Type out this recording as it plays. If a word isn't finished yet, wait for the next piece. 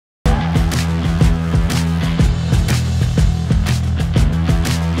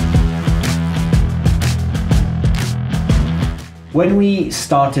When we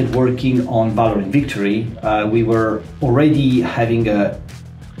started working on Valor Victory, we were already having a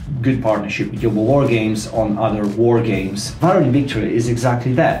good partnership with Yobowargames on other war games. Valor Victory is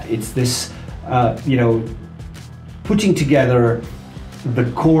exactly that. It's this, putting together the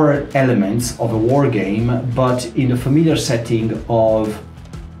core elements of a war game, but in a familiar setting of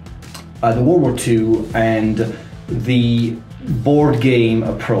the World War II and the board game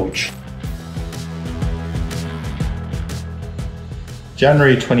approach.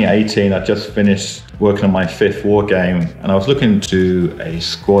 January 2018, I just finished working on my 5th war game, and I was looking to a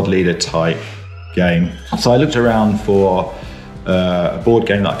squad leader type game. So I looked around for a board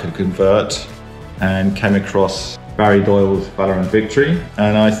game that I could convert and came across Barry Doyle's Valor Victory,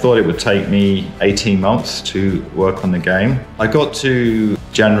 and I thought it would take me 18 months to work on the game. I got to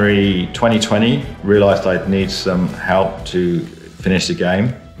January 2020, realized I'd need some help to finish the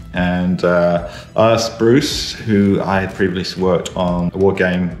game, and I asked Bruce, who I had previously worked on a war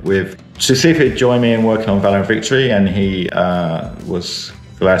game with, to see if he'd join me in working on Valor Victory, and he was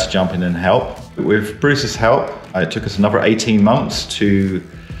glad to jump in and help. With Bruce's help, it took us another 18 months to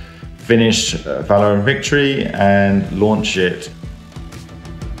finish Valor Victory and launch it.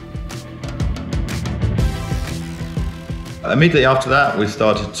 Immediately after that, we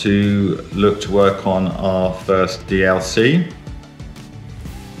started to look to work on our first DLC.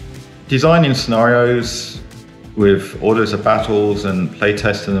 Designing scenarios with orders of battles and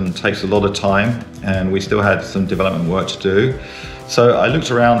playtesting them takes a lot of time, and we still had some development work to do. So I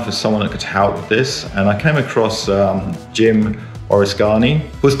looked around for someone that could help with this, and I came across Jim Orisgani.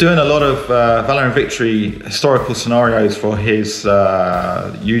 Was doing a lot of Valor Victory historical scenarios for his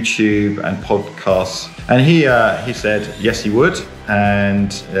YouTube and podcasts, and he said yes he would,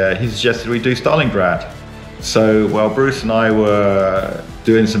 and he suggested we do Stalingrad. So while Bruce and I were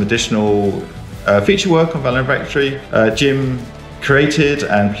doing some additional feature work on Valor Victory, Jim created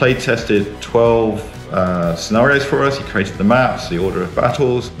and play tested 12 scenarios for us. He created the maps, the order of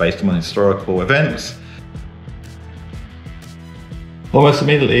battles based on historical events. Almost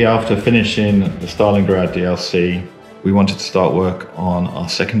immediately after finishing the Stalingrad DLC, we wanted to start work on our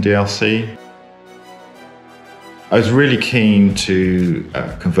second DLC. I was really keen to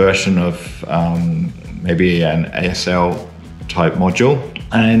conversion of maybe an ASL type module,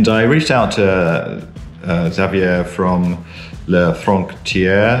 and I reached out to Xavier from Le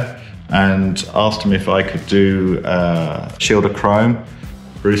Frontier and asked him if I could do Shield of Chrome.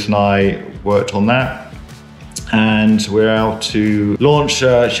 Bruce and I worked on that, and we're out to launch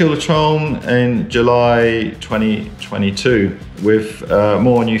Shield of Chrome in July 2022 with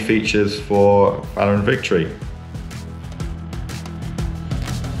more new features for Valor Victory.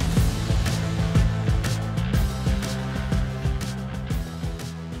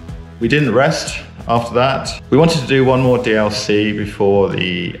 We didn't rest after that. We wanted to do one more DLC before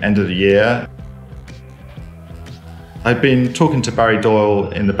the end of the year. I'd been talking to Barry Doyle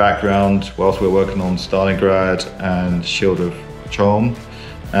in the background whilst we were working on Stalingrad and Shield of Chrome,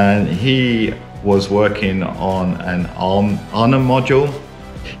 and he was working on an Arnhem module.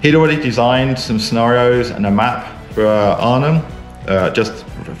 He'd already designed some scenarios and a map for Arnhem, just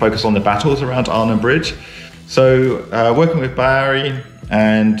focused on the battles around Arnhem Bridge. So working with Barry,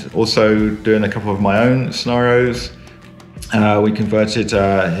 and also doing a couple of my own scenarios, we converted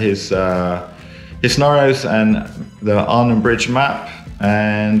his scenarios and the Arnhem Bridge map,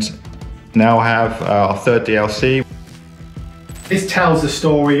 and now have our third DLC. This tells the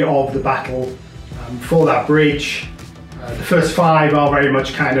story of the battle for that bridge. The first 5 are very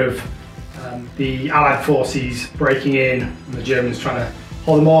much kind of the Allied forces breaking in and the Germans trying to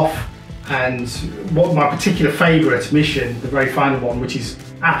hold them off. And what my particular favourite mission, the very final one, which is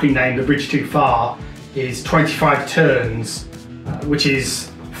aptly named The Bridge Too Far, is 25 turns, which is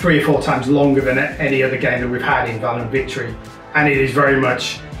 3 or 4 times longer than any other game that we've had in Valor Victory. And it is very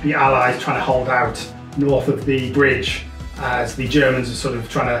much the Allies trying to hold out north of the bridge as the Germans are sort of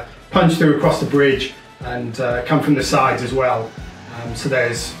trying to punch through across the bridge and come from the sides as well. So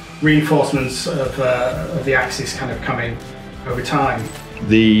there's reinforcements of the Axis kind of coming over time.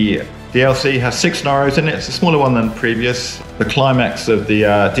 The DLC has 6 scenarios in it. It's a smaller one than previous. The climax of the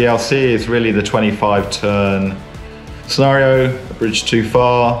DLC is really the 25 turn scenario, A Bridge Too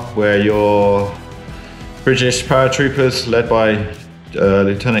Far, where your British paratroopers led by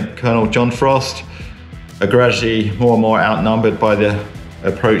Lieutenant Colonel John Frost are gradually more and more outnumbered by the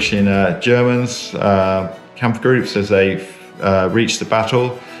approaching Germans camp groups as they reach the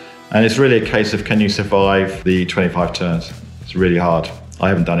battle. And it's really a case of, can you survive the 25 turns? It's really hard. I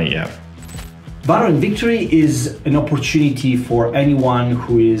haven't done it yet. Valor Victory is an opportunity for anyone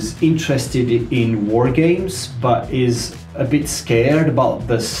who is interested in wargames but is a bit scared about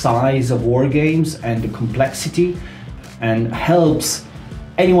the size of wargames and the complexity, and helps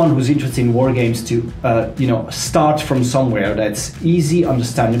anyone who's interested in wargames to start from somewhere that's easy,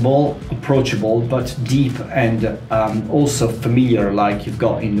 understandable, approachable, but deep and also familiar, like you've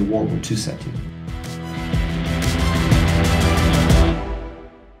got in the World War II setting.